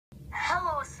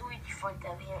for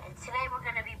them here, and today we're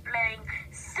gonna be playing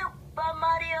Super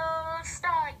Mario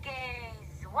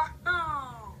Stargaze.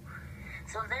 Wahoo!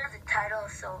 So there's the title.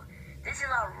 So this is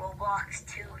on Roblox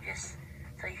too, just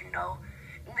so you know.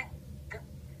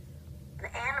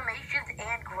 The animations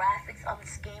and graphics on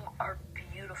this game are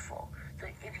beautiful.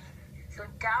 So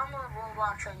download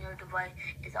Roblox on your device.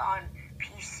 It's on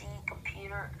PC,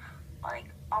 computer, like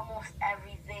almost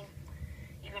everything,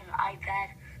 even an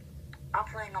iPad. I'm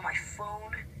playing on my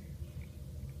phone.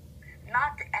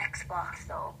 Not the Xbox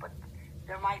though, but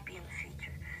there might be in the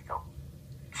future. So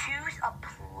choose a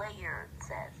player, it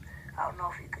says. I don't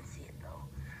know if you can see it though.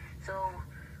 So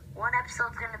one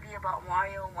episode's gonna be about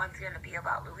Mario, one's gonna be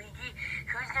about Luigi.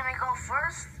 Who's gonna go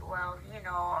first? Well, you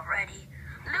know already.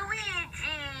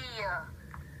 Luigi!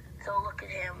 So look at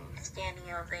him standing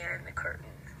out there in the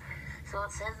curtains. So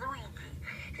it says Luigi.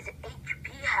 His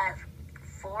HP has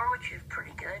 4, which is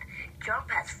pretty good.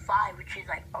 Jump has 5, which is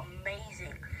like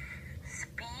amazing.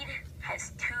 Speed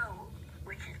has 2,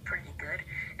 which is pretty good.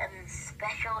 And then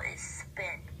special is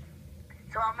spin.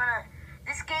 So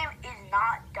this game is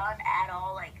not done at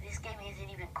all. Like, this game isn't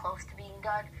even close to being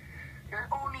done. There's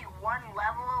only one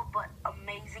level, but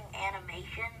amazing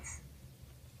animations.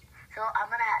 So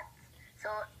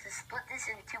to split this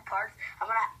into 2 parts, I'm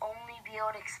going to only be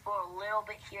able to explore a little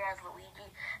bit here as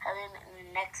Luigi. And then in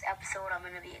the next episode, I'm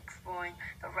going to be exploring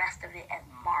the rest of it as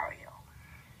Mario.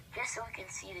 Just so we can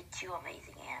see the 2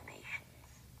 amazing animations.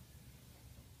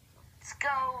 Let's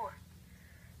go!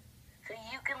 So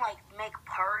you can like make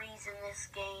parties in this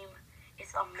game.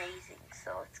 It's amazing.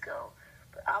 So let's go.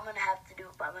 But I'm gonna have to do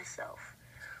it by myself.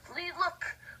 Please look!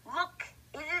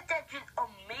 Isn't that just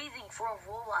amazing for a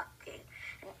Roblox game?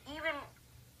 And even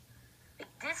like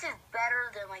this is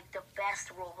better than like the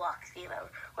best Roblox game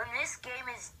ever. When this game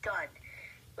is done,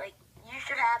 like you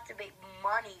should have to make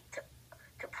money to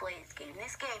play this game.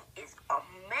 This game is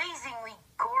amazingly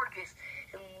gorgeous.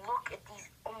 And look at these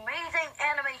amazing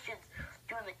animations.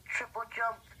 Doing the triple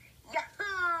jump.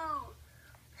 Yahoo!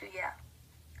 So yeah.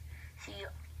 See,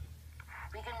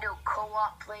 we can do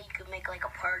co-op play. You can make like a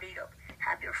party to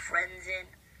have your friends in.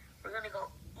 We're gonna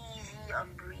go easy on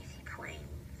breezy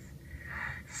plains.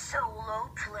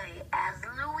 Solo play as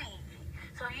Luigi.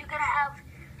 So you can have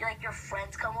like your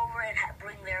friends come over and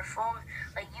bring their phones.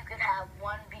 Like you could have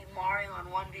one be Mario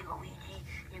and one be Luigi.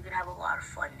 And you could have a lot of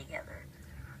fun together.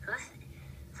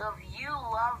 So if you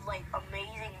love like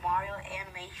amazing Mario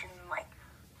animation, like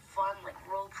fun, like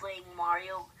role-playing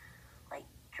Mario, like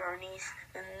journeys,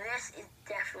 then this is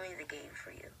definitely the game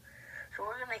for you. So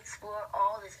we're gonna explore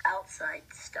all this outside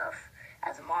stuff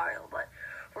as Mario, but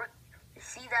you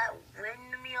see that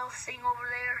windmill thing over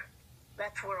there?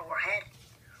 That's where we're headed.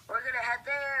 We're gonna head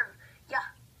there.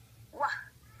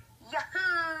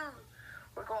 Yahoo!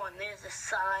 We're going, there's a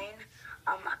sign.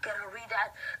 I'm not gonna read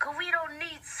that, cause we don't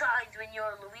need signs when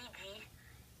you're Luigi.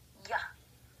 Yeah.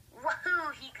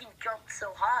 Woohoo! He can jump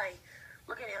so high.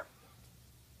 Look at him.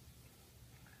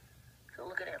 So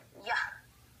look at him. Yeah.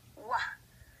 Wah.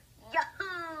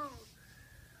 Yahoo!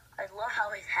 I love how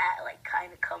his hat like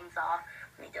kind of comes off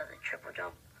when he does a triple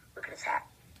jump. Look at his hat.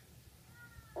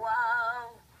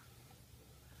 Wow.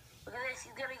 Look at this.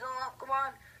 He's gonna go up. Come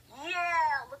on.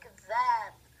 Yeah. Look at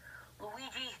that.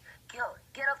 Luigi,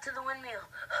 get up to the windmill.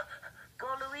 Go,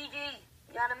 Luigi.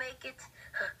 You gotta make it.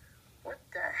 What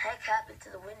the heck happened to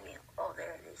the windmill? Oh,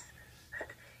 there it is.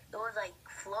 It was like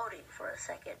floating for a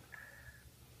second.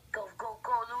 Go,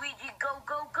 Luigi.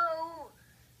 Go.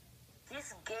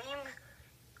 This game,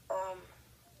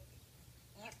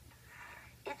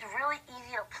 it's really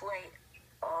easy to play.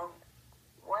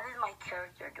 What is my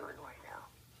character doing right now?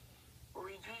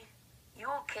 Luigi, you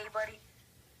okay, buddy?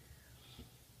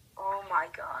 Oh my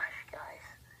gosh, guys.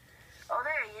 Oh,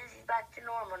 there he is. He's back to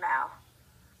normal now.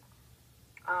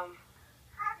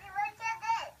 Happy, look at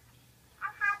this. I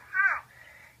have hot.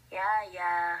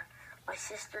 Yeah. My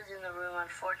sister's in the room,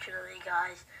 unfortunately,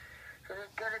 guys. So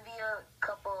there's gonna be a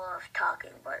couple of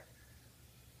talking, but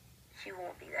she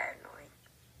won't be that annoying.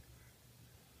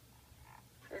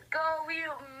 Let's go. We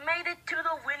made it to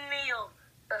the windmill.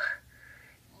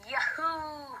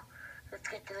 Yahoo! Let's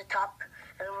get to the top,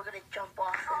 and then we're gonna jump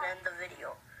off and end the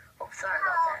video. Oh, sorry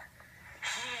about that.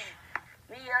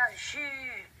 Mia,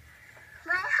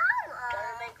 My home.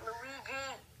 gotta make Luigi.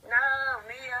 No,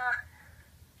 Mia.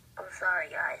 I'm sorry,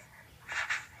 guys.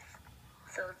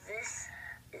 So this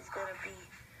is gonna be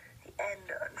the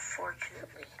end, unfortunately.